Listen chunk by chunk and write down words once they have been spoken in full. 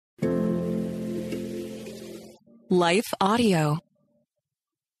Life Audio.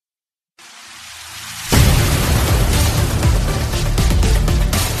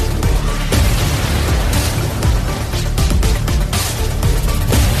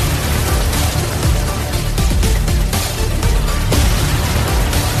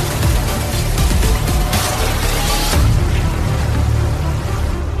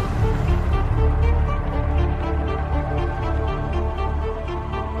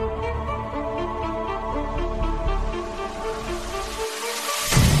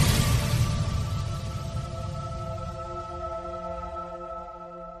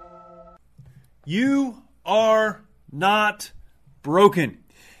 You are not broken.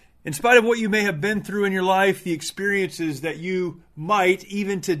 In spite of what you may have been through in your life, the experiences that you might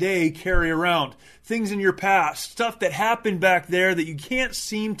even today carry around, things in your past, stuff that happened back there that you can't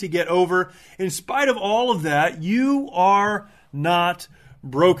seem to get over, in spite of all of that, you are not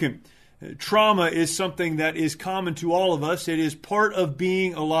broken. Trauma is something that is common to all of us. It is part of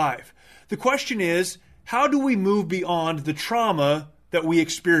being alive. The question is, how do we move beyond the trauma that we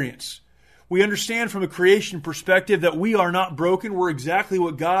experience? We understand from a creation perspective that we are not broken. We're exactly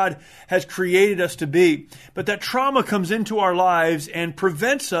what God has created us to be. But that trauma comes into our lives and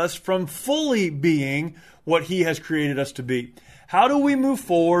prevents us from fully being what He has created us to be. How do we move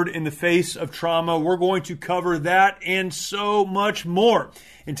forward in the face of trauma? We're going to cover that and so much more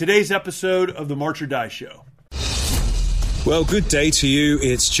in today's episode of the March or Die Show. Well, good day to you.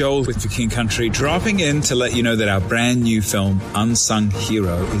 It's Joel with The King Country, dropping in to let you know that our brand new film, Unsung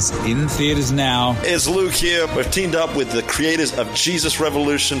Hero, is in theaters now. It's Luke here. We've teamed up with the creators of Jesus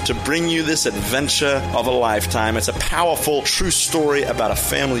Revolution to bring you this adventure of a lifetime. It's a powerful, true story about a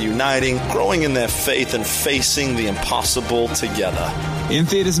family uniting, growing in their faith, and facing the impossible together. In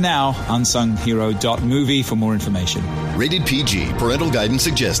theaters now, unsunghero.movie for more information. Rated PG. Parental guidance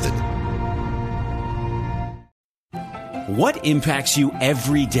suggested. What impacts you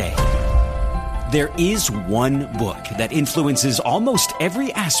every day? There is one book that influences almost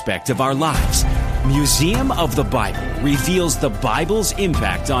every aspect of our lives. Museum of the Bible reveals the Bible's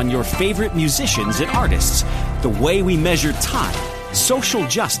impact on your favorite musicians and artists, the way we measure time, social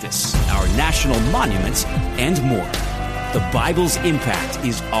justice, our national monuments, and more. The Bible's impact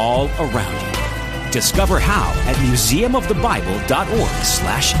is all around you. Discover how at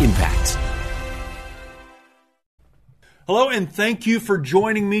museumofthebible.org/impact. Hello, and thank you for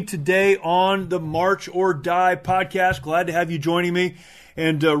joining me today on the March or Die podcast. Glad to have you joining me,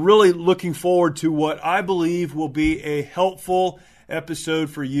 and really looking forward to what I believe will be a helpful episode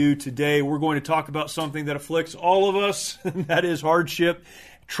for you today. We're going to talk about something that afflicts all of us, and that is hardship,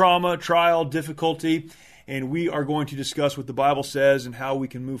 trauma, trial, difficulty, and we are going to discuss what the Bible says and how we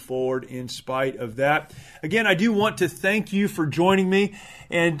can move forward in spite of that. Again, I do want to thank you for joining me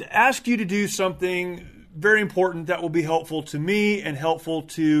and ask you to do something very important that will be helpful to me and helpful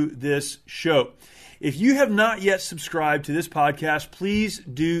to this show. If you have not yet subscribed to this podcast, please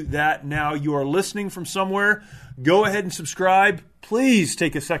do that now. You are listening from somewhere. Go ahead and subscribe. Please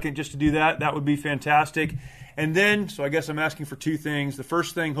take a second just to do that. That would be fantastic. And then, so I guess I'm asking for two things. The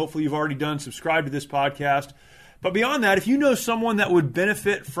first thing, hopefully you've already done, subscribe to this podcast. But beyond that, if you know someone that would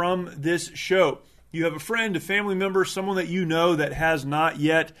benefit from this show, you have a friend, a family member, someone that you know that has not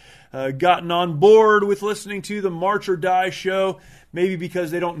yet gotten on board with listening to the March or Die show, maybe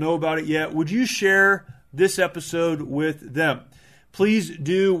because they don't know about it yet, would you share this episode with them? Please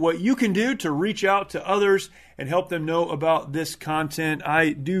do what you can do to reach out to others and help them know about this content.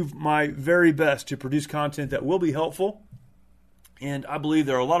 I do my very best to produce content that will be helpful, and I believe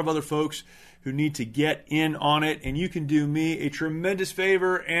there are a lot of other folks who need to get in on it, and you can do me a tremendous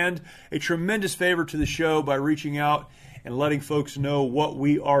favor and a tremendous favor to the show by reaching out and letting folks know what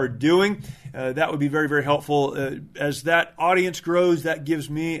we are doing. That would be very, very helpful. As that audience grows, that gives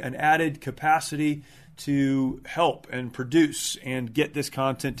me an added capacity to help and produce and get this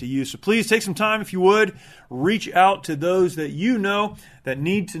content to you. So please take some time, if you would, reach out to those that you know that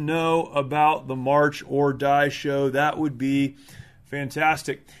need to know about the March or Die show. That would be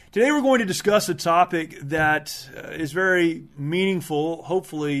fantastic. Today we're going to discuss a topic that is very meaningful,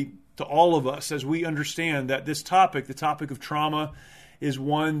 hopefully, to all of us as we understand that this topic, the topic of trauma, is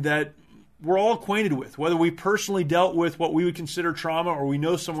one that we're all acquainted with. Whether we personally dealt with what we would consider trauma or we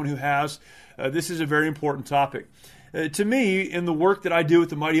know someone who has, this is a very important topic. To me, in the work that I do with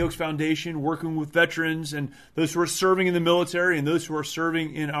the Mighty Oaks Foundation, working with veterans and those who are serving in the military and those who are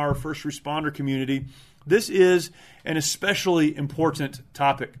serving in our first responder community, this is an especially important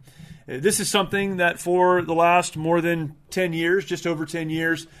topic. This is something that for the last more than 10 years, just over 10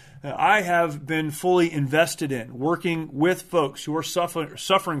 years, I have been fully invested in, working with folks who are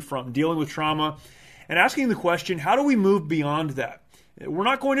suffering from, dealing with trauma, and asking the question, how do we move beyond that? We're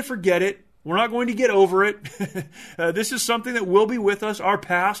not going to forget it. We're not going to get over it. This is something that will be with us. Our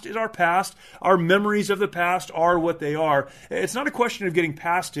past is our past. Our memories of the past are what they are. It's not a question of getting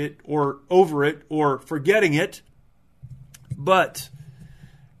past it or over it or forgetting it, but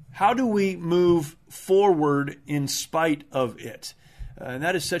how do we move forward in spite of it? And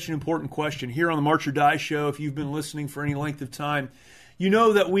that is such an important question. Here on the March or Die show, if you've been listening for any length of time, you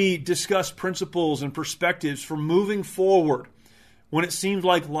know that we discuss principles and perspectives for moving forward when it seems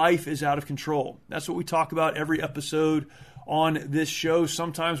like life is out of control. That's what we talk about every episode on this show,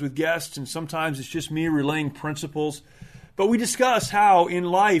 sometimes with guests, and sometimes it's just me relaying principles. But we discuss how in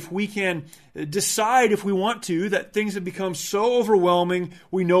life we can decide, if we want to, that things have become so overwhelming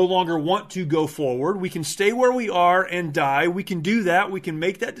we no longer want to go forward. We can stay where we are and die. We can do that. We can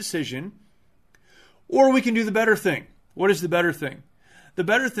make that decision. Or we can do the better thing. What is the better thing? The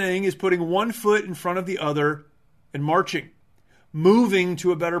better thing is putting one foot in front of the other and marching. Moving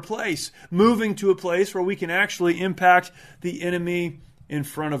to a better place, moving to a place where we can actually impact the enemy in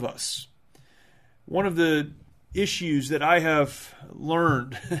front of us. One of the issues that I have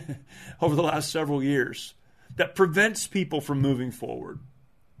learned over the last several years that prevents people from moving forward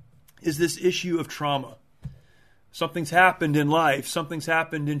is this issue of trauma. Something's happened in life, something's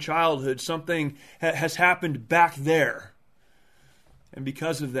happened in childhood, something has happened back there. And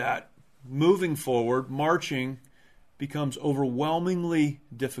because of that, moving forward, marching, becomes overwhelmingly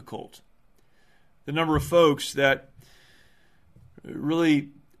difficult. The number of folks that really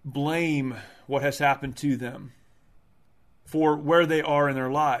blame what has happened to them for where they are in their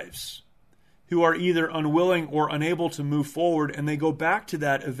lives, who are either unwilling or unable to move forward, and they go back to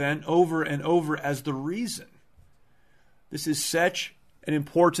that event over and over as the reason. This is such an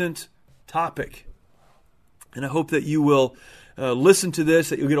important topic. And I hope that you will listen to this,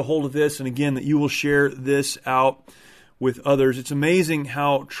 that you'll get a hold of this, and again, that you will share this out with others. It's amazing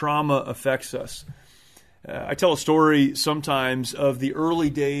how trauma affects us. I tell a story sometimes of the early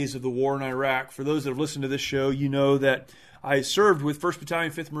days of the war in Iraq. For those that have listened to this show, you know that I served with 1st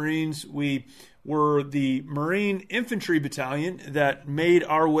Battalion, 5th Marines. We were the Marine Infantry Battalion that made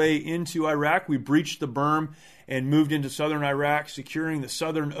our way into Iraq. We breached the berm and moved into southern Iraq, securing the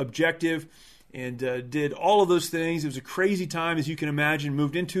southern objective, and did all of those things. It was a crazy time, as you can imagine.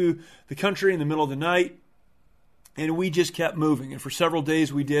 Moved into the country in the middle of the night, and we just kept moving. And for several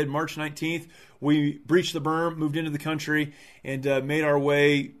days we did. March 19th, we breached the berm, moved into the country, and made our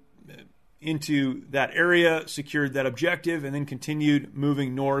way into that area, secured that objective, and then continued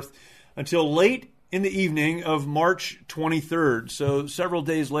moving north until late in the evening of March 23rd. So several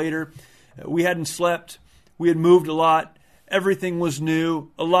days later, we hadn't slept. We had moved a lot. Everything was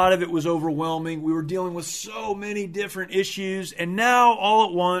new. A lot of it was overwhelming. We were dealing with so many different issues. And now, all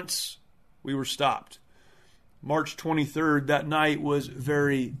at once, we were stopped. March 23rd, that night was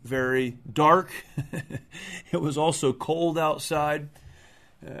very, very dark. It was also cold outside.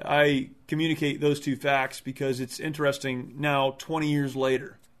 I communicate those two facts because it's interesting now, 20 years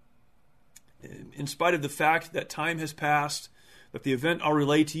later. In spite of the fact that time has passed, that the event I'll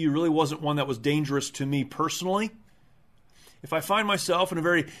relate to you really wasn't one that was dangerous to me personally. If I find myself in a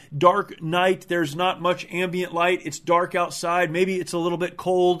very dark night, there's not much ambient light, it's dark outside, maybe it's a little bit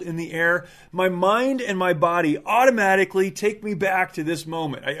cold in the air, my mind and my body automatically take me back to this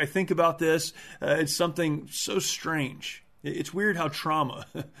moment. I think about this, it's something so strange. It's weird how trauma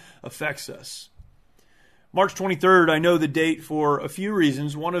affects us. March 23rd, I know the date for a few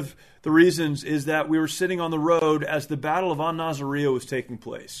reasons. One of the reasons is that we were sitting on the road as the Battle of An-Naziriyah was taking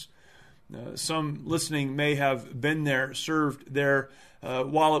place. Some listening may have been there, served there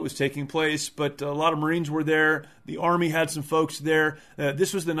while it was taking place, but a lot of Marines were there. The Army had some folks there.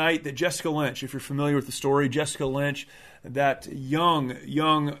 This was the night that Jessica Lynch, if you're familiar with the story, Jessica Lynch, that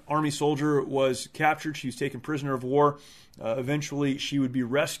young Army soldier, was captured. She was taken prisoner of war. Eventually, she would be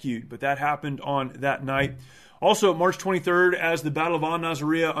rescued, but that happened on that night. Also, March 23rd, as the Battle of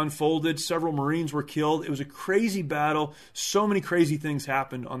An-Naziriyah unfolded, several Marines were killed. It was a crazy battle. So many crazy things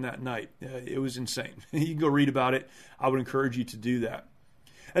happened on that night. It was insane. You can go read about it. I would encourage you to do that.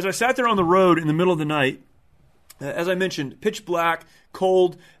 As I sat there on the road in the middle of the night, as I mentioned, pitch black,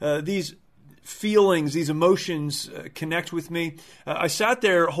 cold, these feelings, these emotions connect with me. I sat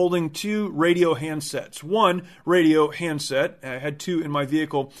there holding two radio handsets. One radio handset, I had two in my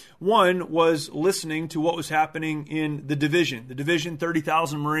vehicle. One was listening to what was happening in the division. The division,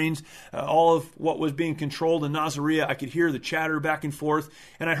 30,000 Marines, all of what was being controlled in Naziriyah. I could hear the chatter back and forth,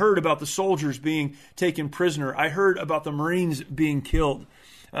 and I heard about the soldiers being taken prisoner. I heard about the Marines being killed.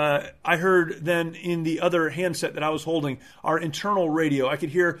 I heard then in the other handset that I was holding, our internal radio. I could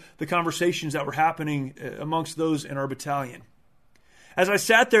hear the conversations that were happening amongst those in our battalion. As I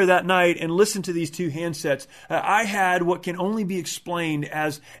sat there that night and listened to these two handsets, I had what can only be explained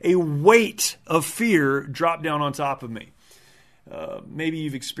as a weight of fear drop down on top of me. Maybe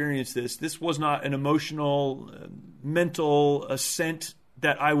you've experienced this. This was not an emotional, mental assent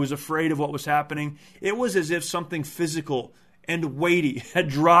that I was afraid of what was happening. It was as if something physical and weighty had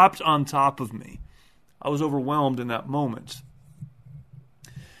dropped on top of me. I was overwhelmed in that moment.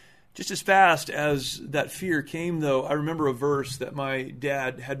 Just as fast as that fear came, though, I remember a verse that my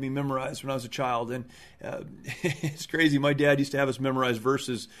dad had me memorize when I was a child. And it's crazy. My dad used to have us memorize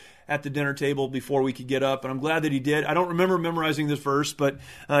verses at the dinner table before we could get up, and I'm glad that he did. I don't remember memorizing this verse, but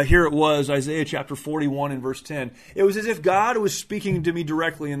here it was, Isaiah chapter 41 and verse 10. It was as if God was speaking to me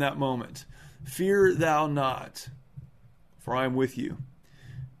directly in that moment. Fear thou not, for I am with you.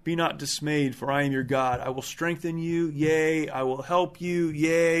 Be not dismayed, for I am your God. I will strengthen you, yea, I will help you,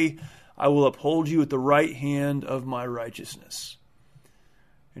 yea, I will uphold you with the right hand of my righteousness.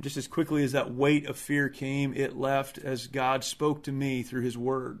 And just as quickly as that weight of fear came, it left as God spoke to me through His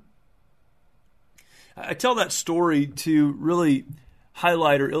Word. I tell that story to really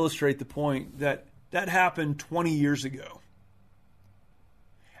highlight or illustrate the point that happened 20 years ago.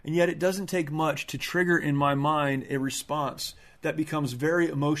 And yet it doesn't take much to trigger in my mind a response that becomes very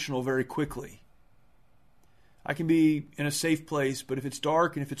emotional very quickly. I can be in a safe place, but if it's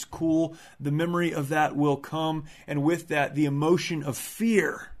dark and if it's cool, the memory of that will come, and with that, the emotion of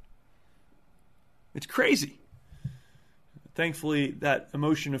fear. It's crazy. Thankfully, that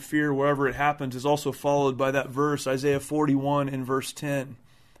emotion of fear, wherever it happens, is also followed by that verse, Isaiah 41 and verse 10.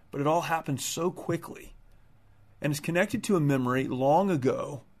 But it all happens so quickly, and it's connected to a memory long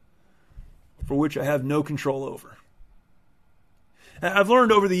ago for which I have no control over. I've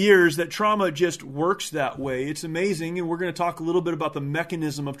learned over the years that trauma just works that way. It's amazing, and we're going to talk a little bit about the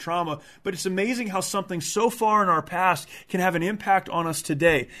mechanism of trauma, but it's amazing how something so far in our past can have an impact on us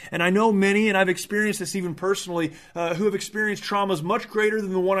today. And I know many, and I've experienced this even personally, who have experienced traumas much greater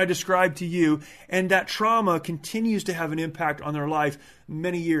than the one I described to you, and that trauma continues to have an impact on their life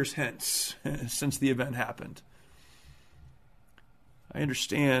many years hence, since the event happened. I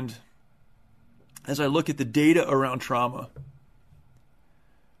understand, as I look at the data around trauma,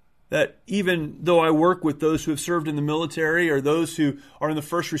 that even though I work with those who have served in the military or those who are in the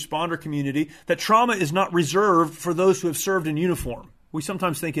first responder community, that trauma is not reserved for those who have served in uniform. We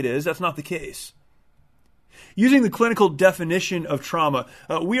sometimes think it is. That's not the case. Using the clinical definition of trauma,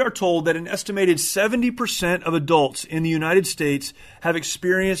 we are told that an estimated 70% of adults in the United States have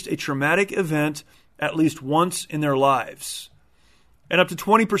experienced a traumatic event at least once in their lives. And up to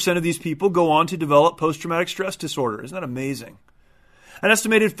 20% of these people go on to develop post-traumatic stress disorder. Isn't that amazing? An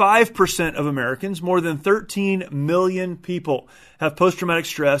estimated 5% of Americans, more than 13 million people, have post-traumatic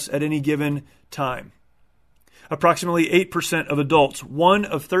stress at any given time. Approximately 8% of adults, 1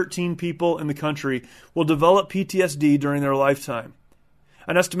 of 13 people in the country, will develop PTSD during their lifetime.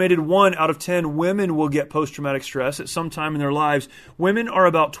 An estimated 1 out of 10 women will get post-traumatic stress at some time in their lives. Women are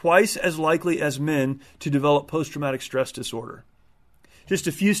about twice as likely as men to develop post-traumatic stress disorder. Just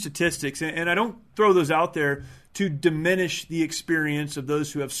a few statistics, and I don't throw those out there to diminish the experience of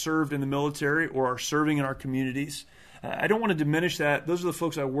those who have served in the military or are serving in our communities. I don't want to diminish that. Those are the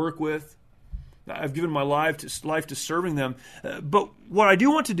folks I work with. I've given my life to serving them. But what I do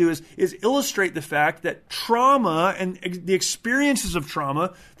want to do is illustrate the fact that trauma and the experiences of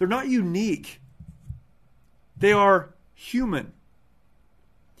trauma, they're not unique. They are human.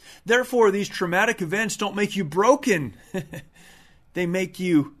 Therefore, these traumatic events don't make you broken. They make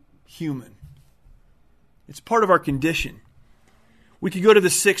you human. It's part of our condition. We could go to the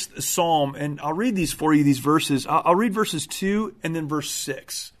 6th Psalm, and I'll read these for you, these verses. I'll read verses 2 and then verse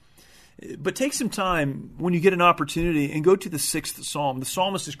 6. But take some time when you get an opportunity and go to the 6th Psalm. The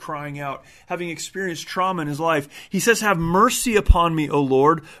psalmist is crying out, having experienced trauma in his life. He says, "Have mercy upon me, O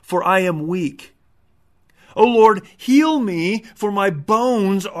Lord, for I am weak. O Lord, heal me, for my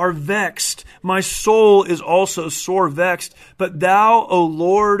bones are vexed. My soul is also sore vexed. But thou, O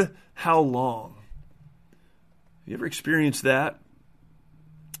Lord, how long?" You ever experienced that?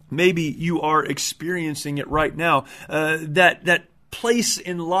 Maybe you are experiencing it right now. That place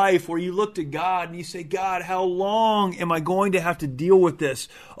in life where you look to God and you say, "God, how long am I going to have to deal with this?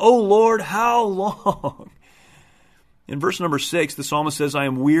 Oh Lord, how long?" In verse number 6, the psalmist says, "I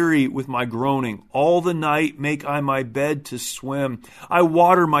am weary with my groaning. All the night make I my bed to swim. I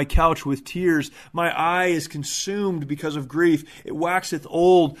water my couch with tears. My eye is consumed because of grief. It waxeth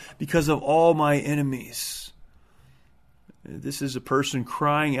old because of all my enemies." This is a person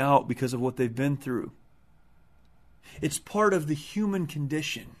crying out because of what they've been through. It's part of the human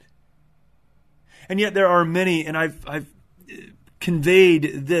condition. And yet there are many, and I've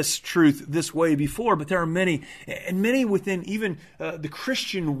conveyed this truth this way before, but there are many, and many within even the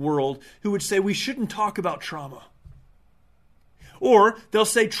Christian world, who would say we shouldn't talk about trauma. Or they'll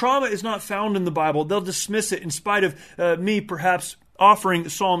say trauma is not found in the Bible. They'll dismiss it in spite of me perhaps offering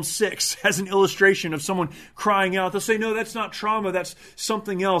Psalm 6 as an illustration of someone crying out. They'll say, no, that's not trauma, that's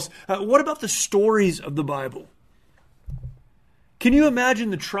something else. What about the stories of the Bible? Can you imagine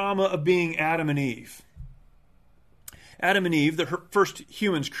the trauma of being Adam and Eve? Adam and Eve, the first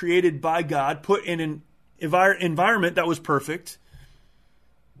humans created by God, put in an environment that was perfect,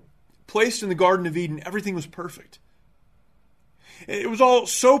 placed in the Garden of Eden, everything was perfect. It was all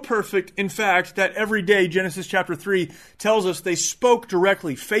so perfect, in fact, that every day, Genesis chapter 3 tells us they spoke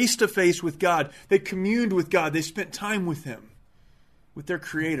directly, face to face with God. They communed with God. They spent time with Him, with their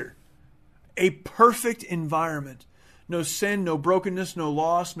Creator. A perfect environment. No sin, no brokenness, no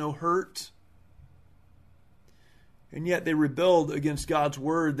loss, no hurt. And yet they rebelled against God's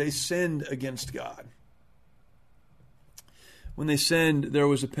word. They sinned against God. When they sinned, there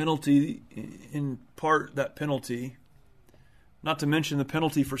was a penalty, in part that penalty, not to mention the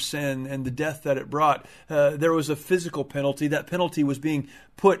penalty for sin and the death that it brought. There was a physical penalty. That penalty was being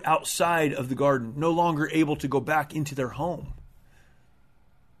put outside of the garden, no longer able to go back into their home.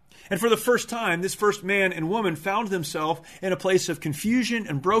 And for the first time, this first man and woman found themselves in a place of confusion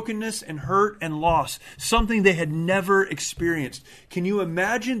and brokenness and hurt and loss, something they had never experienced. Can you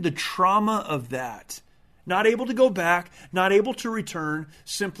imagine the trauma of that? Not able to go back, not able to return,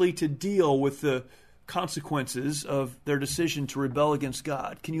 simply to deal with the consequences of their decision to rebel against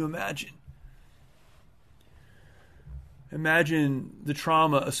God. Can you imagine? Imagine the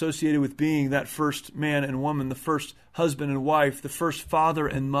trauma associated with being that first man and woman, the first husband and wife, the first father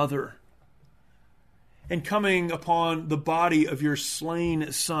and mother, and coming upon the body of your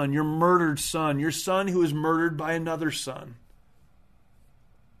slain son, your murdered son, your son who is murdered by another son.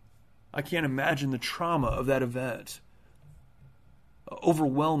 I can't imagine the trauma of that event.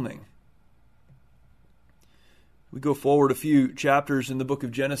 Overwhelming. We go forward a few chapters in the book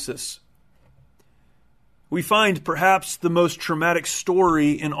of Genesis. We find perhaps the most traumatic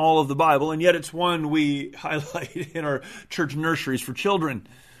story in all of the Bible, and yet it's one we highlight in our church nurseries for children.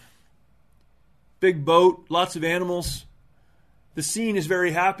 Big boat, lots of animals. The scene is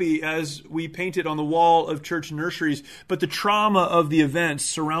very happy as we paint it on the wall of church nurseries, but the trauma of the events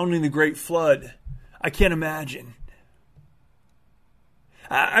surrounding the great flood, I can't imagine.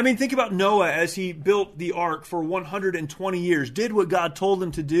 I mean, think about Noah as he built the ark for 120 years, did what God told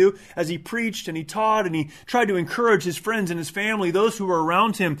him to do as he preached and he taught and he tried to encourage his friends and his family, those who were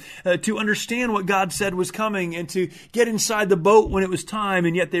around him, to understand what God said was coming and to get inside the boat when it was time,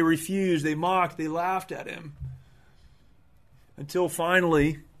 and yet they refused, they mocked, they laughed at him. Until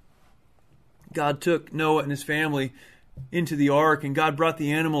finally, God took Noah and his family into the ark, and God brought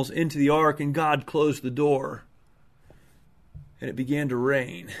the animals into the ark, and God closed the door. And it began to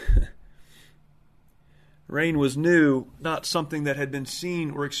rain. Rain was new, not something that had been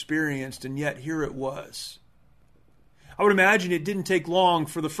seen or experienced, and yet here it was. I would imagine it didn't take long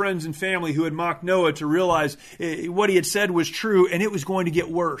for the friends and family who had mocked Noah to realize what he had said was true, and it was going to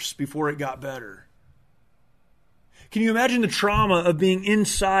get worse before it got better. Can you imagine the trauma of being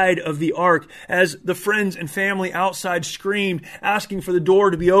inside of the ark as the friends and family outside screamed, asking for the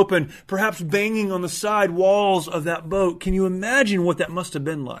door to be opened, perhaps banging on the side walls of that boat? Can you imagine what that must have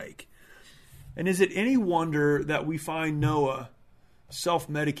been like? And is it any wonder that we find Noah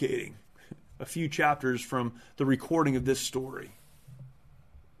self-medicating a few chapters from the recording of this story?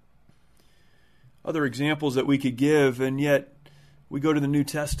 Other examples that we could give, and yet we go to the New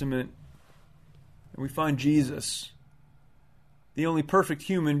Testament and we find Jesus, the only perfect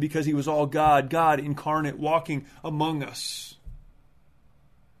human because he was all God, God incarnate, walking among us,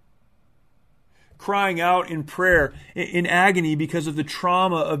 crying out in prayer, in agony because of the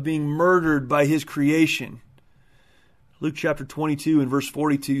trauma of being murdered by his creation. Luke chapter 22 and verse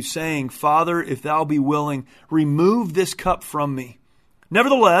 42 saying, "Father, if thou be willing, remove this cup from me.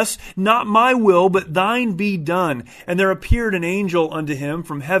 Nevertheless, not my will, but thine be done. And there appeared an angel unto him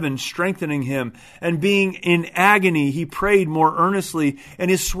from heaven, strengthening him. And being in agony, he prayed more earnestly, and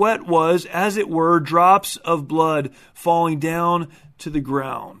his sweat was, as it were, drops of blood falling down to the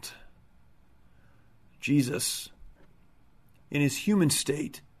ground." Jesus, in his human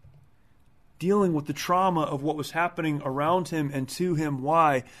state, dealing with the trauma of what was happening around him and to him.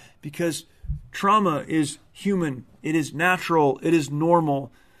 Why? Because trauma is human. It is natural. It is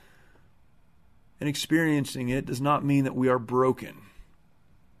normal. and experiencing it does not mean that we are broken.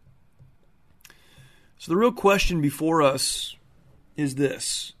 So the real question before us is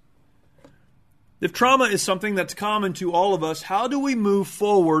this. If trauma is something that's common to all of us, how do we move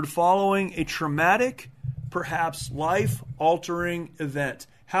forward following a traumatic, perhaps life-altering event?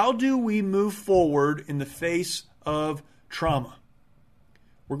 How do we move forward in the face of trauma?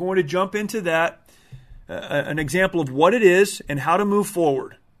 We're going to jump into that, an example of what it is and how to move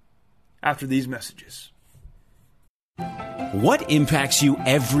forward after these messages. What impacts you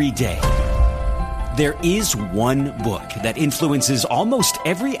every day? There is one book that influences almost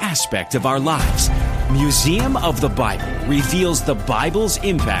every aspect of our lives. Museum of the Bible reveals the Bible's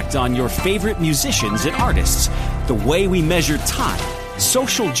impact on your favorite musicians and artists, the way we measure time,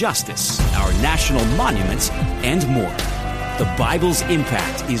 social justice, our national monuments, and more. The Bible's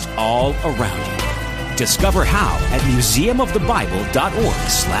impact is all around you. Discover how at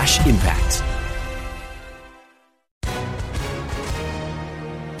museumofthebible.org/impact.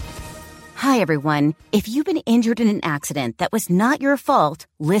 Hi, everyone. If you've been injured in an accident that was not your fault,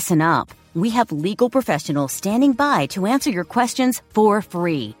 listen up. We have legal professionals standing by to answer your questions for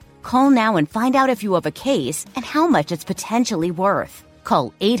free. Call now and find out if you have a case and how much it's potentially worth.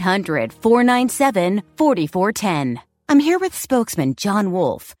 Call 800-497-4410. I'm here with spokesman John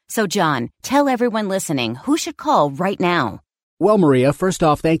Wolf. So, John, tell everyone listening who should call right now. Well, Maria, first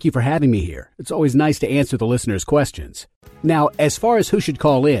off, thank you for having me here. It's always nice to answer the listeners' questions. Now, as far as who should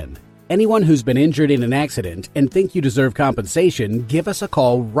call in, anyone who's been injured in an accident and think you deserve compensation, give us a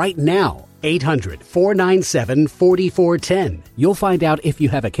call right now. 800-497-4410. You'll find out if you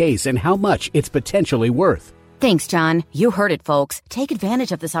have a case and how much it's potentially worth. Thanks, John. You heard it, folks. Take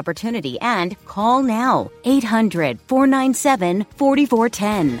advantage of this opportunity and call now.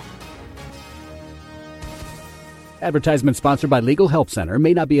 800-497-4410. Advertisement sponsored by Legal Help Center.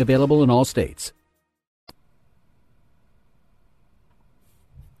 May not be available in all states.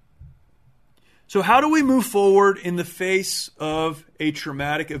 So how do we move forward in the face of a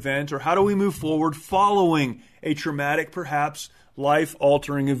traumatic event, or how do we move forward following a traumatic, perhaps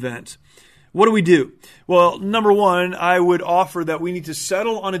life-altering event? What do we do? Well, number one, I would offer that we need to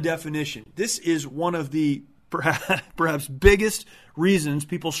settle on a definition. This is one of the perhaps biggest reasons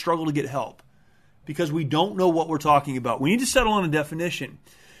people struggle to get help, because we don't know what we're talking about. We need to settle on a definition.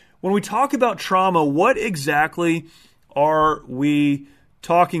 When we talk about trauma, what exactly are we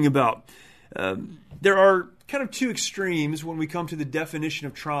talking about? There are kind of two extremes when we come to the definition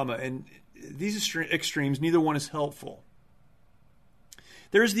of trauma, and these extremes, neither one is helpful.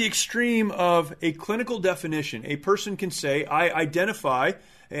 There's the extreme of a clinical definition. A person can say, I identify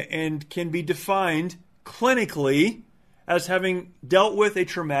and can be defined clinically as having dealt with a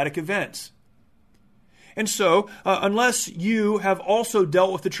traumatic event. And so, unless you have also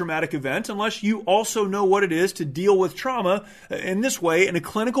dealt with the traumatic event, unless you also know what it is to deal with trauma in this way, in a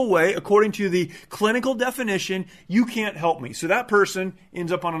clinical way, according to the clinical definition, you can't help me. So that person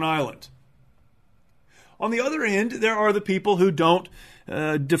ends up on an island. On the other end, there are the people who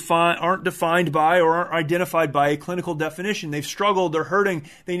aren't defined by or aren't identified by a clinical definition. They've struggled, they're hurting,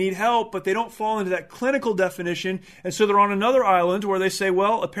 they need help, but they don't fall into that clinical definition. And so they're on another island where they say,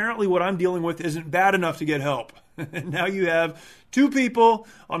 well, apparently what I'm dealing with isn't bad enough to get help. And now you have two people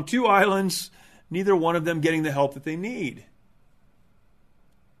on two islands, neither one of them getting the help that they need.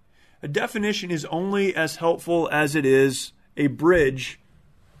 A definition is only as helpful as it is a bridge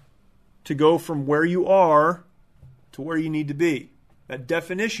to go from where you are to where you need to be. That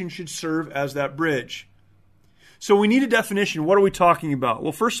definition should serve as that bridge. So we need a definition. What are we talking about?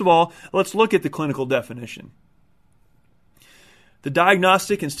 Well, first of all, let's look at the clinical definition. The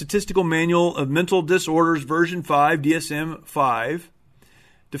Diagnostic and Statistical Manual of Mental Disorders, version 5, DSM-5,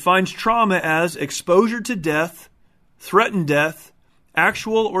 defines trauma as exposure to death, threatened death,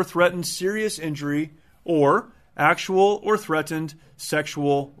 actual or threatened serious injury, or actual or threatened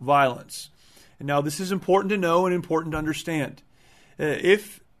sexual violence. And now this is important to know and important to understand.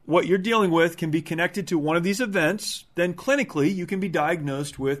 If what you're dealing with can be connected to one of these events, then clinically you can be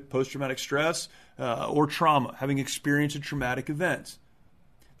diagnosed with post-traumatic stress or trauma, having experienced a traumatic event.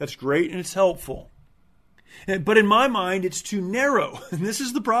 That's great and it's helpful. But in my mind, it's too narrow. And this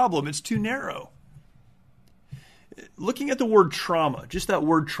is the problem. It's too narrow. Looking at the word trauma, just that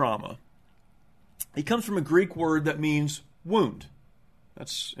word trauma, it comes from a Greek word that means wound.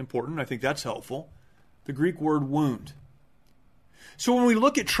 That's important. I think that's helpful. The Greek word wound. So when we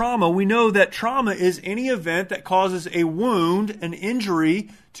look at trauma, we know that trauma is any event that causes a wound, an injury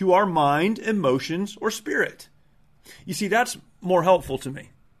to our mind, emotions, or spirit. You see, that's more helpful to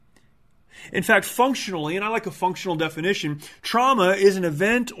me. In fact, functionally, and I like a functional definition, trauma is an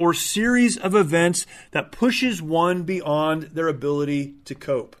event or series of events that pushes one beyond their ability to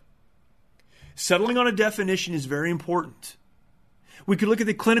cope. Settling on a definition is very important. We could look at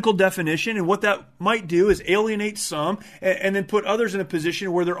the clinical definition, and what that might do is alienate some and then put others in a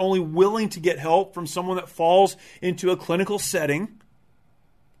position where they're only willing to get help from someone that falls into a clinical setting.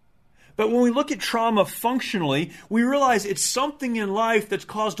 But when we look at trauma functionally, we realize it's something in life that's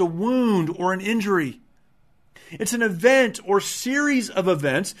caused a wound or an injury. It's an event or series of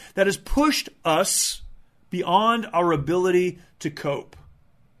events that has pushed us beyond our ability to cope.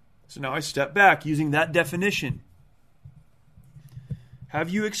 So now I step back using that definition. Have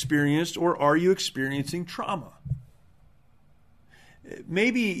you experienced or are you experiencing trauma?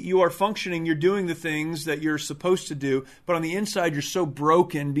 Maybe you are functioning, you're doing the things that you're supposed to do, but on the inside you're so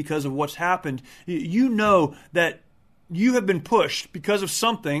broken because of what's happened. You know that you have been pushed because of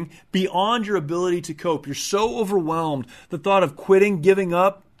something beyond your ability to cope. You're so overwhelmed. The thought of quitting, giving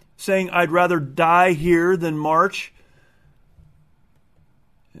up, saying, I'd rather die here than march.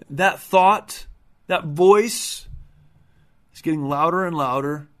 That thought, that voice, it's getting louder and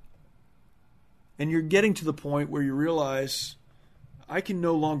louder, and you're getting to the point where you realize, I can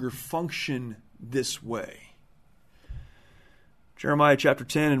no longer function this way. Jeremiah chapter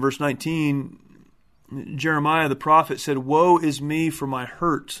 10 and verse 19, Jeremiah the prophet said, Woe is me for my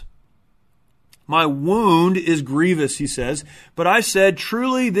hurt. My wound is grievous, he says, but I said,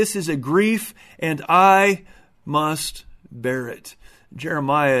 Truly this is a grief, and I must bear it.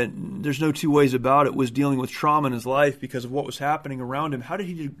 Jeremiah, there's no two ways about it, was dealing with trauma in his life because of what was happening around him. How did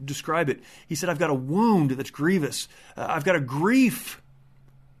he describe it? He said, I've got a wound that's grievous. I've got a grief,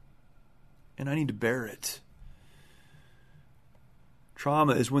 and I need to bear it.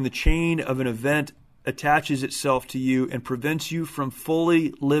 Trauma is when the chain of an event attaches itself to you and prevents you from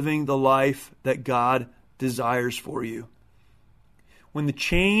fully living the life that God desires for you. When the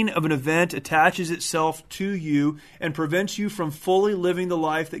chain of an event attaches itself to you and prevents you from fully living the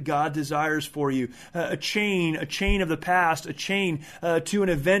life that God desires for you. A chain of the past, a chain to an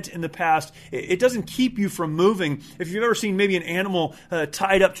event in the past. It doesn't keep you from moving. If you've ever seen maybe an animal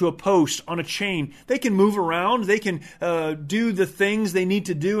tied up to a post on a chain, they can move around, they can do the things they need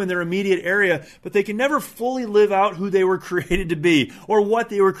to do in their immediate area, but they can never fully live out who they were created to be or what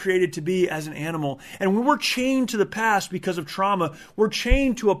they were created to be as an animal. And when we're chained to the past because of trauma, we're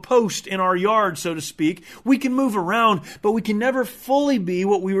chained to a post in our yard, so to speak. We can move around, but we can never fully be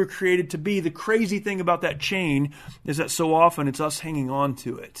what we were created to be. The crazy thing about that chain is that so often it's us hanging on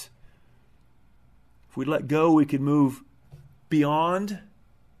to it. If we let go, we could move beyond,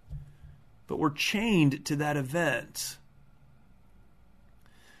 but we're chained to that event.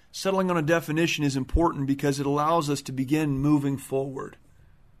 Settling on a definition is important because it allows us to begin moving forward.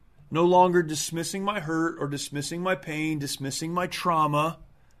 No longer dismissing my hurt or dismissing my pain, dismissing my trauma,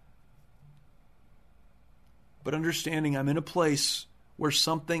 but understanding I'm in a place where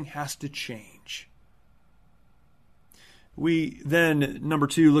something has to change. We then, number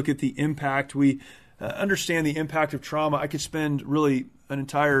two, look at the impact. We understand the impact of trauma. I could spend really an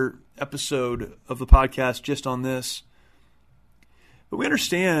entire episode of the podcast just on this. But we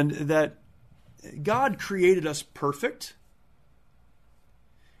understand that God created us perfect.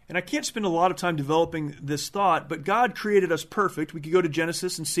 And I can't spend a lot of time developing this thought, but God created us perfect. We could go to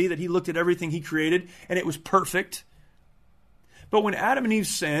Genesis and see that He looked at everything He created, and it was perfect. But when Adam and Eve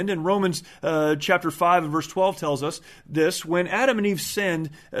sinned, and Romans chapter 5 and verse 12 tells us this, when Adam and Eve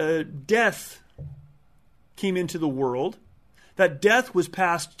sinned, death came into the world. That death was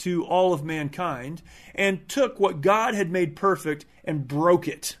passed to all of mankind and took what God had made perfect and broke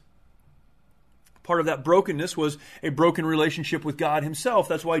it. Part of that brokenness was a broken relationship with God Himself.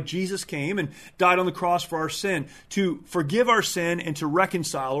 That's why Jesus came and died on the cross for our sin, to forgive our sin and to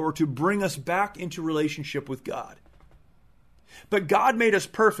reconcile or to bring us back into relationship with God. But God made us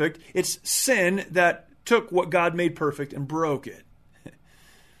perfect. It's sin that took what God made perfect and broke it.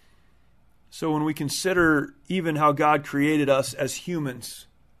 So when we consider even how God created us as humans,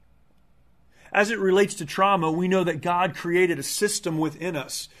 as it relates to trauma, we know that God created a system within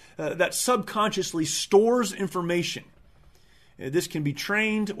us that subconsciously stores information. This can be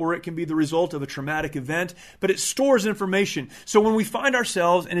trained or it can be the result of a traumatic event, but it stores information. So when we find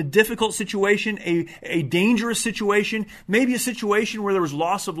ourselves in a difficult situation, a dangerous situation, maybe a situation where there was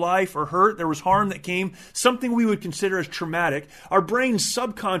loss of life or hurt, there was harm that came, something we would consider as traumatic, our brain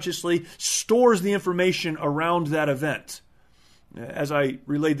subconsciously stores the information around that event. As I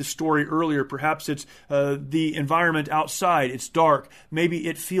relayed the story earlier, perhaps it's the environment outside. It's dark. Maybe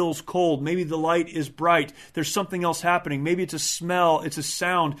it feels cold. Maybe the light is bright. There's something else happening. Maybe it's a smell. It's a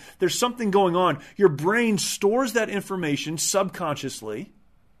sound. There's something going on. Your brain stores that information subconsciously.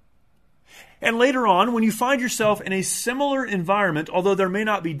 And later on, when you find yourself in a similar environment, although there may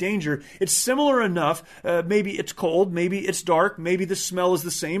not be danger, it's similar enough. Maybe it's cold, maybe it's dark, maybe the smell is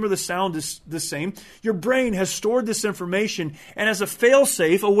the same or the sound is the same. Your brain has stored this information, and as a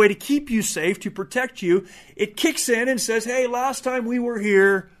fail-safe, a way to keep you safe, to protect you, it kicks in and says, hey, last time we were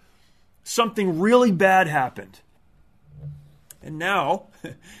here, something really bad happened. And now,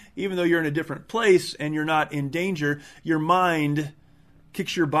 even though you're in a different place and you're not in danger, your mind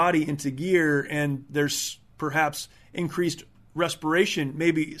kicks your body into gear, and there's perhaps increased respiration,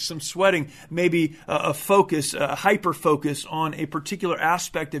 maybe some sweating, maybe a focus, a hyper-focus on a particular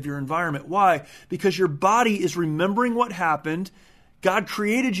aspect of your environment. Why? Because your body is remembering what happened. God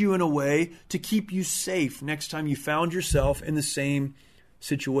created you in a way to keep you safe next time you found yourself in the same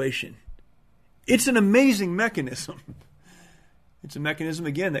situation. It's an amazing mechanism. It's a mechanism,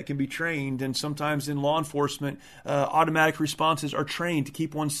 again, that can be trained, and sometimes in law enforcement, automatic responses are trained to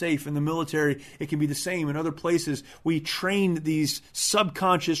keep one safe. In the military, it can be the same. In other places, we train these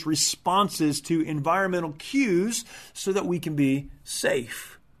subconscious responses to environmental cues so that we can be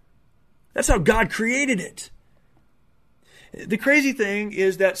safe. That's how God created it. The crazy thing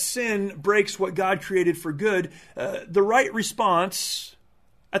is that sin breaks what God created for good. The right response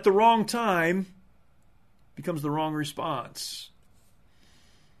at the wrong time becomes the wrong response.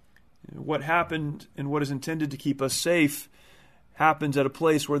 What happened and what is intended to keep us safe happens at a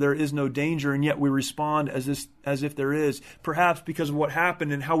place where there is no danger, and yet we respond as if there is. Perhaps because of what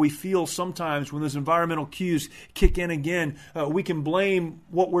happened and how we feel sometimes when those environmental cues kick in again. We can blame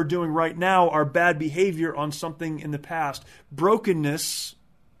what we're doing right now, our bad behavior, on something in the past. Brokenness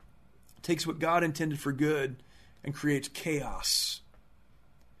takes what God intended for good and creates chaos.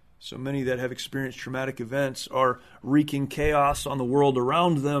 So many that have experienced traumatic events are wreaking chaos on the world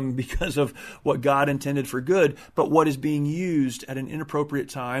around them because of what God intended for good, but what is being used at an inappropriate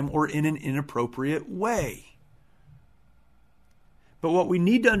time or in an inappropriate way. But what we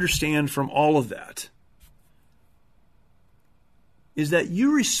need to understand from all of that is that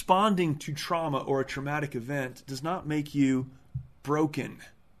you responding to trauma or a traumatic event does not make you broken.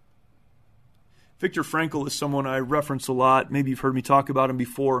 Viktor Frankl is someone I reference a lot. Maybe you've heard me talk about him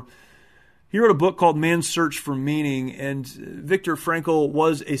before. He wrote a book called Man's Search for Meaning, and Viktor Frankl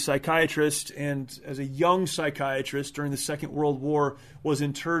was a psychiatrist, and as a young psychiatrist during the Second World War was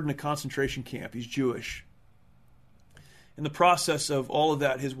interred in a concentration camp. He's Jewish. In the process of all of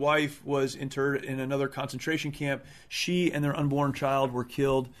that, his wife was interred in another concentration camp. She and their unborn child were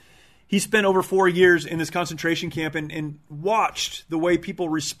killed. He spent over 4 years in this concentration camp and watched the way people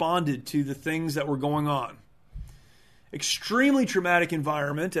responded to the things that were going on. Extremely traumatic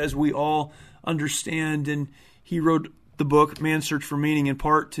environment, as we all understand, and he wrote the book, Man's Search for Meaning, in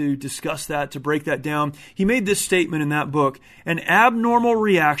part to discuss that, to break that down. He made this statement in that book: an abnormal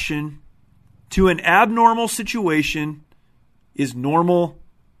reaction to an abnormal situation is normal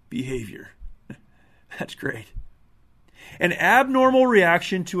behavior. That's great. An abnormal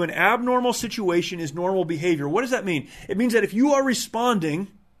reaction to an abnormal situation is normal behavior. What does that mean? It means that if you are responding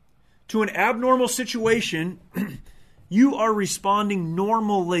to an abnormal situation, you are responding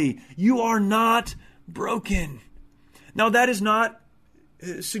normally. You are not broken. Now, that is not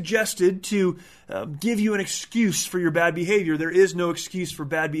suggested to give you an excuse for your bad behavior. There is no excuse for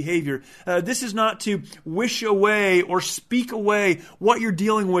bad behavior. This is not to wish away or speak away what you're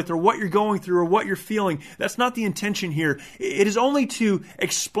dealing with or what you're going through or what you're feeling. That's not the intention here. It is only to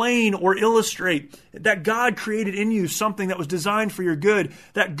explain or illustrate that God created in you something that was designed for your good.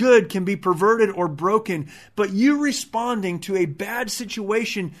 That good can be perverted or broken, but you responding to a bad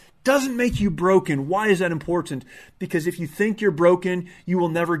situation doesn't make you broken. Why is that important? Because if you think you're broken, you will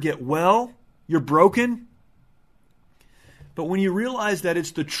never get well. You're broken. But when you realize that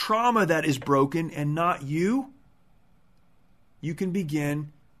it's the trauma that is broken and not you, you can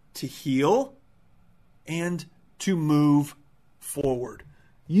begin to heal and to move forward.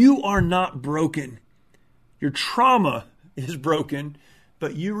 You are not broken. Your trauma is broken,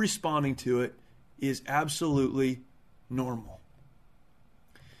 but you responding to it is absolutely normal.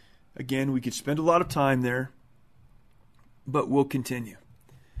 Again, we could spend a lot of time there, but we'll continue.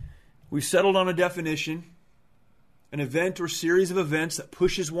 We've settled on a definition, an event or series of events that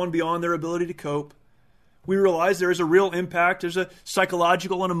pushes one beyond their ability to cope. We realize there is a real impact. There's a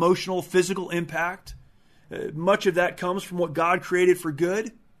psychological and emotional, physical impact. Much of that comes from what God created for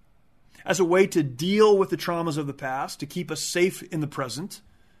good. as a way to deal with the traumas of the past, to keep us safe in the present,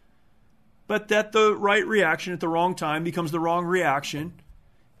 but that the right reaction at the wrong time becomes the wrong reaction.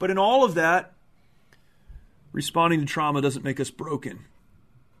 But in all of that, responding to trauma doesn't make us broken.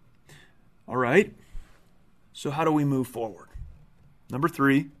 All right? So how do we move forward? Number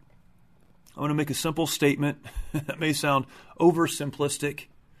 3, I want to make a simple statement that may sound oversimplistic,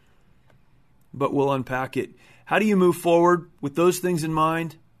 but we'll unpack it. How do you move forward with those things in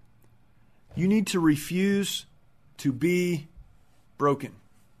mind? You need to refuse to be broken.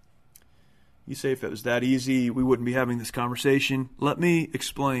 You say, if it was that easy, we wouldn't be having this conversation. Let me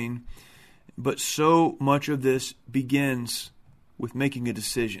explain. But so much of this begins with making a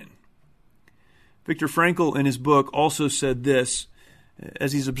decision. Viktor Frankl, in his book, also said this,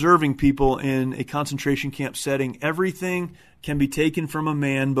 as he's observing people in a concentration camp setting: everything can be taken from a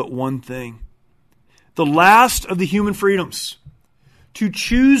man but one thing, the last of the human freedoms, to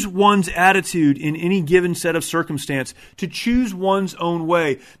choose one's attitude in any given set of circumstance, to choose one's own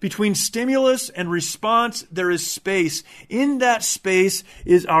way. Between stimulus and response, there is space. In that space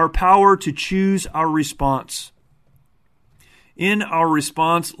is our power to choose our response. In our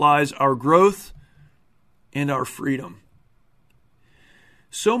response lies our growth and our freedom.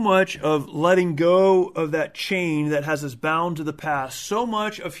 So much of letting go of that chain that has us bound to the past, so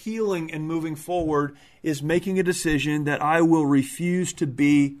much of healing and moving forward is making a decision that I will refuse to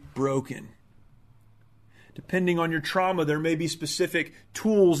be broken. Depending on your trauma, there may be specific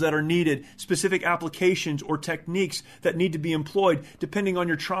tools that are needed, specific applications or techniques that need to be employed, depending on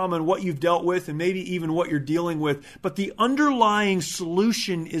your trauma and what you've dealt with and maybe even what you're dealing with. But the underlying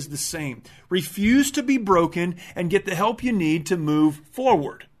solution is the same. Refuse to be broken and get the help you need to move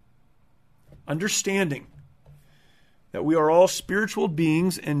forward. Understanding that we are all spiritual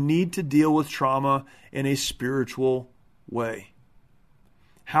beings and need to deal with trauma in a spiritual way.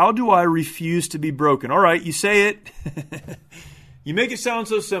 How do I refuse to be broken? All right, you say it. You make it sound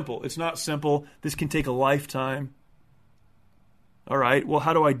so simple. It's not simple. This can take a lifetime. All right, well,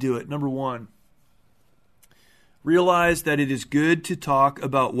 how do I do it? Number 1, realize that it is good to talk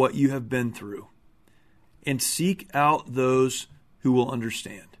about what you have been through and seek out those who will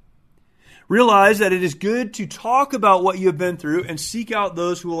understand. Realize that it is good to talk about what you have been through and seek out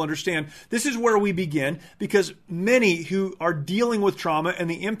those who will understand. This is where we begin, because many who are dealing with trauma and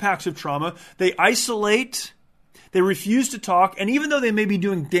the impacts of trauma, they isolate, they refuse to talk, and even though they may be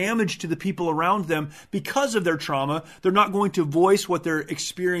doing damage to the people around them because of their trauma, they're not going to voice what they're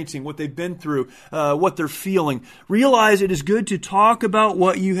experiencing, what they've been through, what they're feeling. Realize it is good to talk about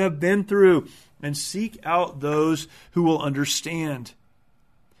what you have been through and seek out those who will understand.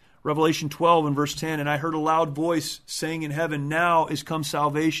 Revelation 12 and verse 10, and I heard a loud voice saying in heaven, now is come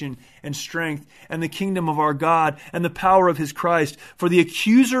salvation and strength and the kingdom of our God and the power of his Christ. For the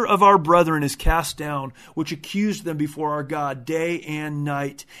accuser of our brethren is cast down, which accused them before our God day and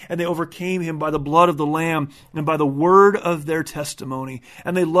night. And they overcame him by the blood of the Lamb and by the word of their testimony.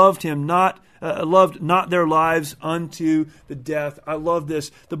 And they loved him loved not their lives unto the death. I love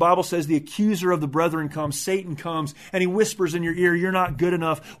this. The Bible says the accuser of the brethren comes, Satan comes, and he whispers in your ear, you're not good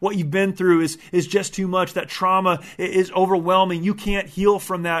enough. What you've been through is just too much. That trauma is overwhelming. You can't heal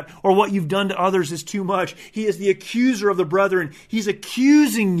from that. Or what you've done to others is too much. He is the accuser of the brethren. He's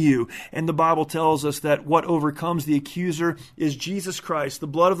accusing you. And the Bible tells us that what overcomes the accuser is Jesus Christ, the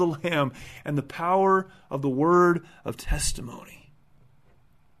blood of the Lamb, and the power of the word of testimony.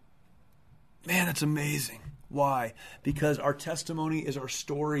 Man, that's amazing. Why? Because our testimony is our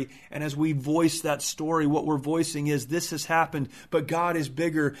story. And as we voice that story, what we're voicing is this has happened, but God is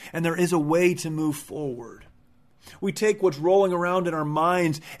bigger and there is a way to move forward. We take what's rolling around in our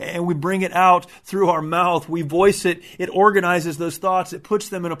minds and we bring it out through our mouth. We voice it. It organizes those thoughts. It puts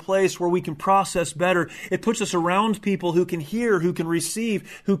them in a place where we can process better. It puts us around people who can hear, who can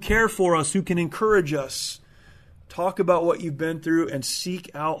receive, who care for us, who can encourage us. Talk about what you've been through and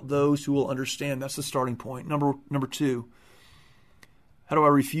seek out those who will understand. That's the starting point. Number 2. How do I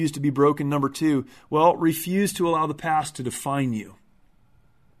refuse to be broken? Number 2. Well, refuse to allow the past to define you.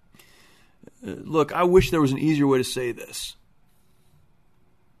 Look, I wish there was an easier way to say this.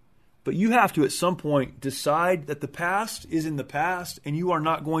 But you have to at some point decide that the past is in the past and you are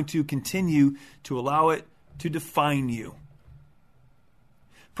not going to continue to allow it to define you.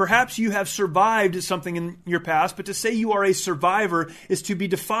 Perhaps you have survived something in your past, but to say you are a survivor is to be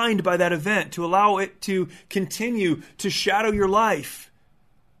defined by that event, to allow it to continue to shadow your life.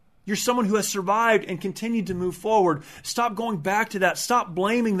 You're someone who has survived and continued to move forward. Stop going back to that. Stop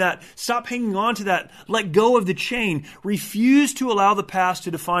blaming that. Stop hanging on to that. Let go of the chain. Refuse to allow the past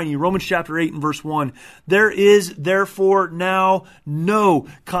to define you. Romans chapter 8 and verse 1. There is therefore now no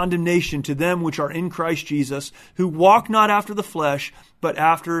condemnation to them which are in Christ Jesus, who walk not after the flesh, but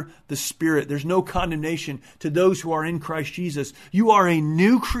after the Spirit. There's no condemnation to those who are in Christ Jesus. You are a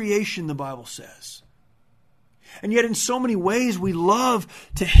new creation, the Bible says. And yet in so many ways we love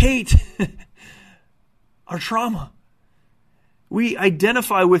to hate our trauma. We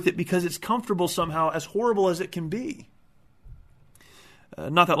identify with it because it's comfortable somehow, as horrible as it can be.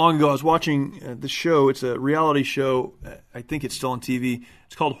 Not that long ago I was watching the show. It's a reality show. I think it's still on TV.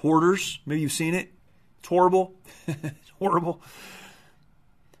 It's called Hoarders. Maybe you've seen it. It's horrible. It's horrible.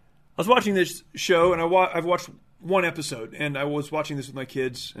 I was watching this show and I've watched one episode, and I was watching this with my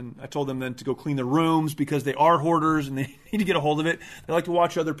kids, and I told them then to go clean their rooms because they are hoarders and they need to get a hold of it. They like to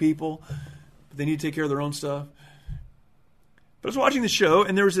watch other people, but they need to take care of their own stuff. But I was watching the show,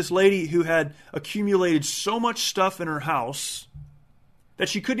 and there was this lady who had accumulated so much stuff in her house that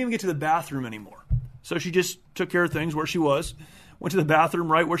she couldn't even get to the bathroom anymore. So she just took care of things where she was, went to the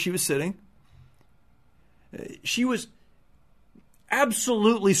bathroom right where she was sitting. She was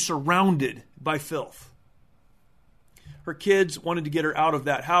absolutely surrounded by filth. Her kids wanted to get her out of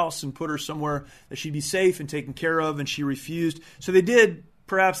that house and put her somewhere that she'd be safe and taken care of, and she refused. So they did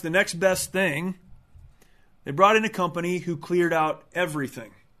perhaps the next best thing. They brought in a company who cleared out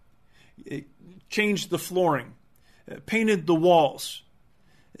everything. It changed the flooring, painted the walls.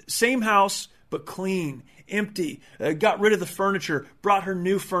 Same house, but clean, empty. Got rid of the furniture, brought her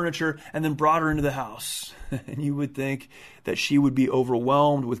new furniture, and then brought her into the house. And you would think that she would be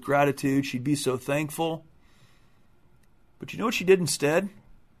overwhelmed with gratitude. She'd be so thankful. But you know what she did instead?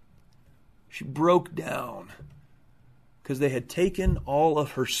 She broke down because they had taken all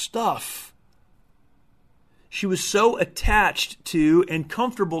of her stuff. She was so attached to and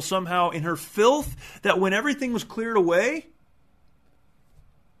comfortable somehow in her filth that when everything was cleared away,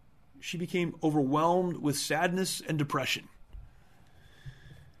 she became overwhelmed with sadness and depression.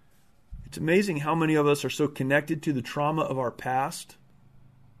 It's amazing how many of us are so connected to the trauma of our past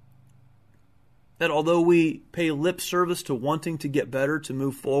that although we pay lip service to wanting to get better, to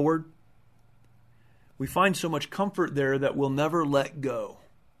move forward, we find so much comfort there that we'll never let go.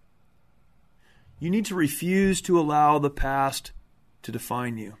 You need to refuse to allow the past to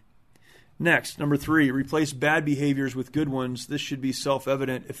define you. Next, number 3, replace bad behaviors with good ones. This should be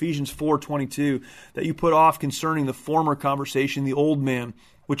self-evident. Ephesians 4:22, that you put off concerning the former conversation, the old man,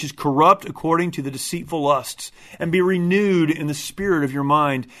 which is corrupt according to the deceitful lusts, and be renewed in the spirit of your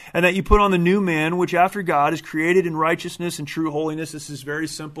mind, and that you put on the new man, which after God is created in righteousness and true holiness. This is very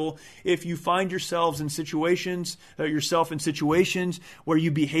simple. If you find yourself in situations where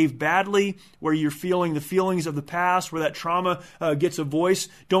you behave badly, where you're feeling the feelings of the past, where that trauma gets a voice,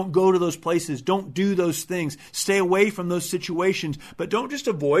 don't go to those places. Don't do those things. Stay away from those situations. But don't just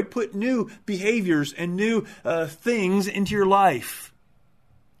avoid. Put new behaviors and new things into your life.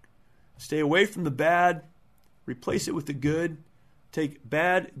 Stay away from the bad, replace it with the good. Take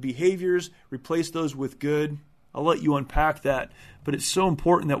bad behaviors, replace those with good. I'll let you unpack that. But it's so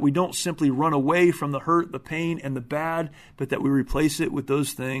important that we don't simply run away from the hurt, the pain, and the bad, but that we replace it with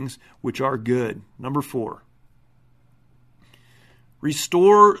those things which are good. Number 4,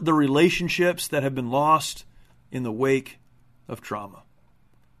 restore the relationships that have been lost in the wake of trauma.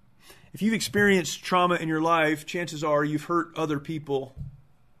 If you've experienced trauma in your life, chances are you've hurt other people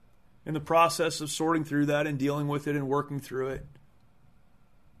in the process of sorting through that and dealing with it and working through it.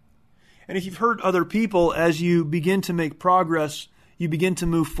 And if you've hurt other people, as you begin to make progress, you begin to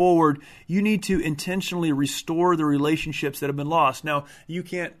move forward, you need to intentionally restore the relationships that have been lost. Now, you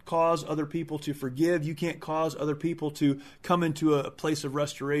can't cause other people to forgive. You can't cause other people to come into a place of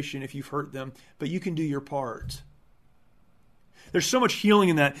restoration if you've hurt them, but you can do your part. There's so much healing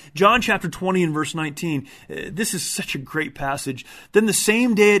in that. John chapter 20 and verse 19. This is such a great passage. Then the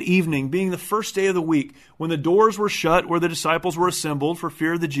same day at evening, being the first day of the week, when the doors were shut where the disciples were assembled for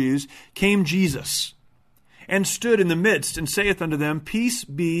fear of the Jews, came Jesus and stood in the midst and saith unto them, Peace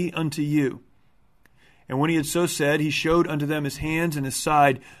be unto you. And when he had so said, he showed unto them his hands and his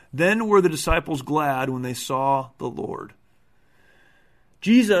side. Then were the disciples glad when they saw the Lord.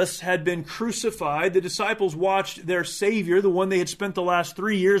 Jesus had been crucified. The disciples watched their Savior, the one they had spent the last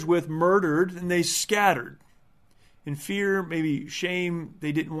 3 years with, murdered, and they scattered. In fear, maybe shame,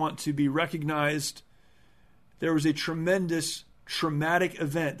 they didn't want to be recognized. There was a tremendous, traumatic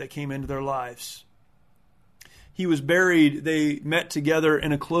event that came into their lives. He was buried. They met together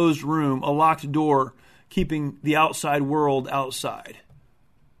in a closed room, a locked door, keeping the outside world outside.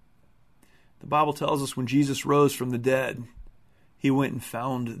 The Bible tells us when Jesus rose from the dead, he went and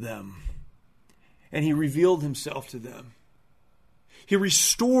found them. And he revealed himself to them. He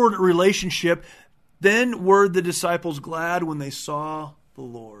restored a relationship. Then were the disciples glad when they saw the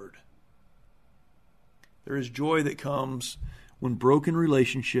Lord. There is joy that comes when broken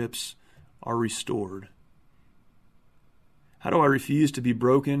relationships are restored. How do I refuse to be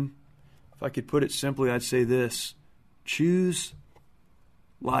broken? If I could put it simply, I'd say this: choose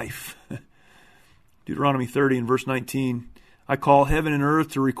life. Deuteronomy 30 and verse 19. I call heaven and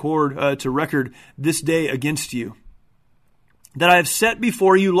earth to record this day against you, that I have set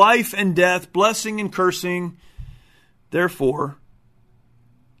before you life and death, blessing and cursing. Therefore,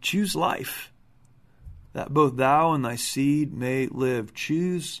 choose life, that both thou and thy seed may live.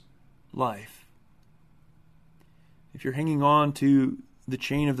 Choose life. If you're hanging on to the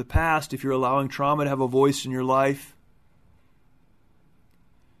chain of the past, if you're allowing trauma to have a voice in your life,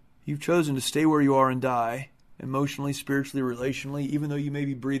 you've chosen to stay where you are and die, emotionally, spiritually, relationally, even though you may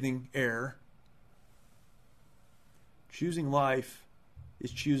be breathing air. Choosing life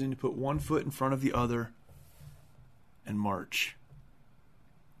is choosing to put one foot in front of the other and march.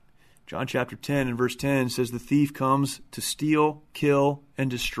 John chapter 10 and verse 10 says, the thief comes to steal, kill, and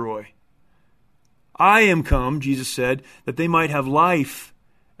destroy. I am come, Jesus said, that they might have life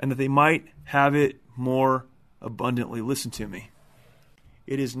and that they might have it more abundantly. Listen to me.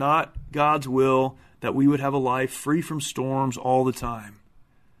 It is not God's will that we would have a life free from storms all the time,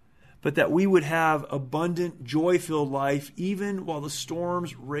 but that we would have abundant, joy-filled life even while the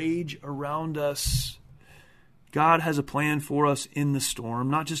storms rage around us. God has a plan for us in the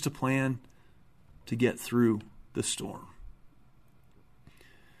storm, not just a plan to get through the storm.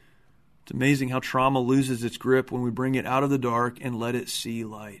 It's amazing how trauma loses its grip when we bring it out of the dark and let it see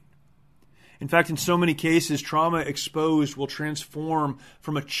light. In fact, in so many cases, trauma exposed will transform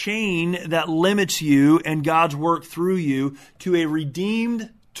from a chain that limits you and God's work through you to a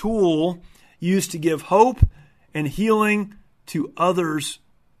redeemed tool used to give hope and healing to others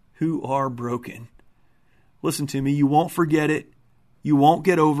who are broken. Listen to me, you won't forget it. You won't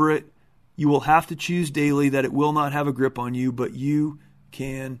get over it. You will have to choose daily that it will not have a grip on you, but you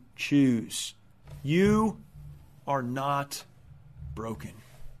can choose. You are not broken.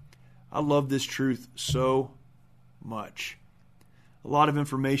 I love this truth so much. A lot of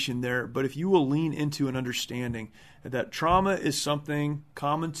information there, but if you will lean into an understanding that trauma is something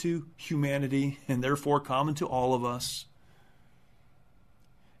common to humanity and therefore common to all of us.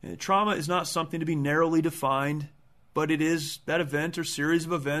 And trauma is not something to be narrowly defined, but it is that event or series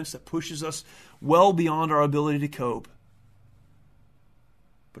of events that pushes us well beyond our ability to cope.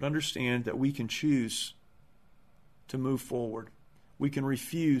 But understand that we can choose to move forward. We can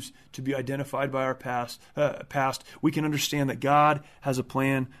refuse to be identified by our past. We can understand that God has a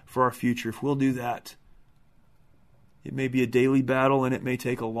plan for our future. If we'll do that, it may be a daily battle and it may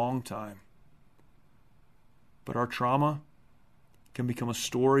take a long time. But our trauma can become a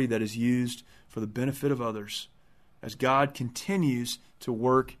story that is used for the benefit of others as God continues to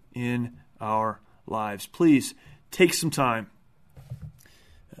work in our lives. Please take some time.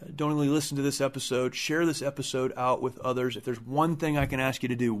 Don't only listen to this episode, share this episode out with others. If there's one thing I can ask you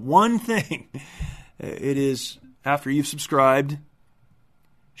to do, one thing, it is after you've subscribed,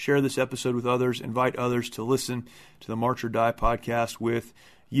 share this episode with others, invite others to listen to the March or Die podcast with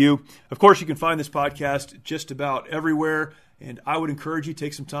you. Of course, you can find this podcast just about everywhere, and I would encourage you to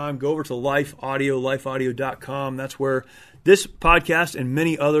take some time, go over to lifeaudio.com. That's where this podcast and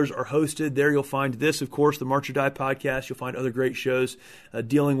many others are hosted. There you'll find this, of course, the March or Die podcast. You'll find other great shows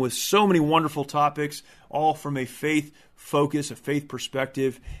dealing with so many wonderful topics, all from a faith focus, a faith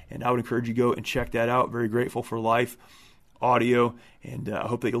perspective. And I would encourage you to go and check that out. Very grateful for Life Audio, and I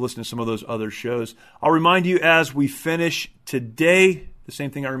hope that you'll listen to some of those other shows. I'll remind you as we finish today, the same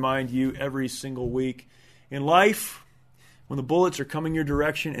thing I remind you every single week. In life, when the bullets are coming your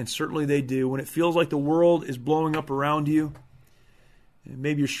direction, and certainly they do, when it feels like the world is blowing up around you, and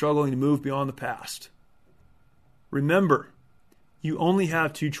maybe you're struggling to move beyond the past, remember, you only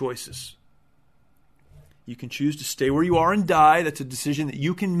have two choices. You can choose to stay where you are and die. That's a decision that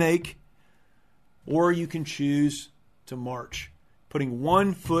you can make. Or you can choose to march, putting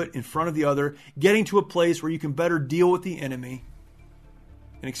one foot in front of the other, getting to a place where you can better deal with the enemy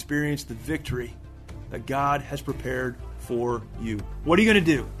and experience the victory that God has prepared for you. What are you going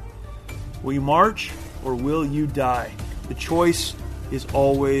to do? Will you march or will you die? The choice is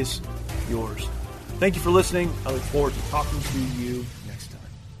always yours. Thank you for listening. I look forward to talking to you next time.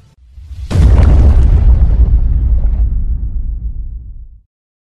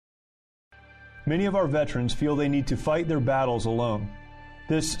 Many of our veterans feel they need to fight their battles alone.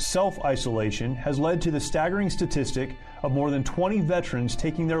 This self-isolation has led to the staggering statistic of more than 20 veterans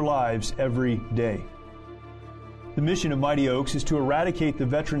taking their lives every day. The mission of Mighty Oaks is to eradicate the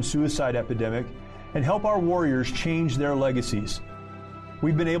veteran suicide epidemic and help our warriors change their legacies.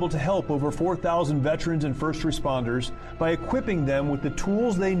 We've been able to help over 4,000 veterans and first responders by equipping them with the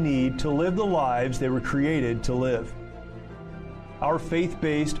tools they need to live the lives they were created to live. Our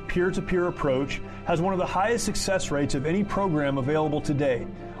faith-based, peer-to-peer approach has one of the highest success rates of any program available today,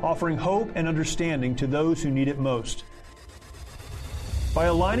 offering hope and understanding to those who need it most. By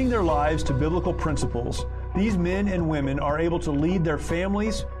aligning their lives to biblical principles, these men and women are able to lead their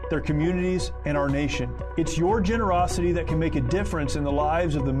families, their communities, and our nation. It's your generosity that can make a difference in the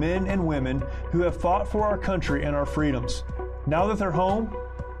lives of the men and women who have fought for our country and our freedoms. Now that they're home,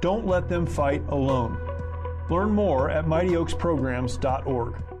 don't let them fight alone. Learn more at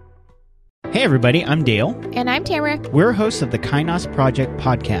mightyoaksprograms.org. Hey everybody, I'm Dale. And I'm Tamara. We're hosts of the Kainos Project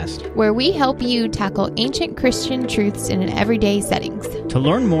podcast, where we help you tackle ancient Christian truths in an everyday settings. To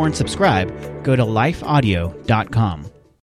learn more and subscribe, go to lifeaudio.com.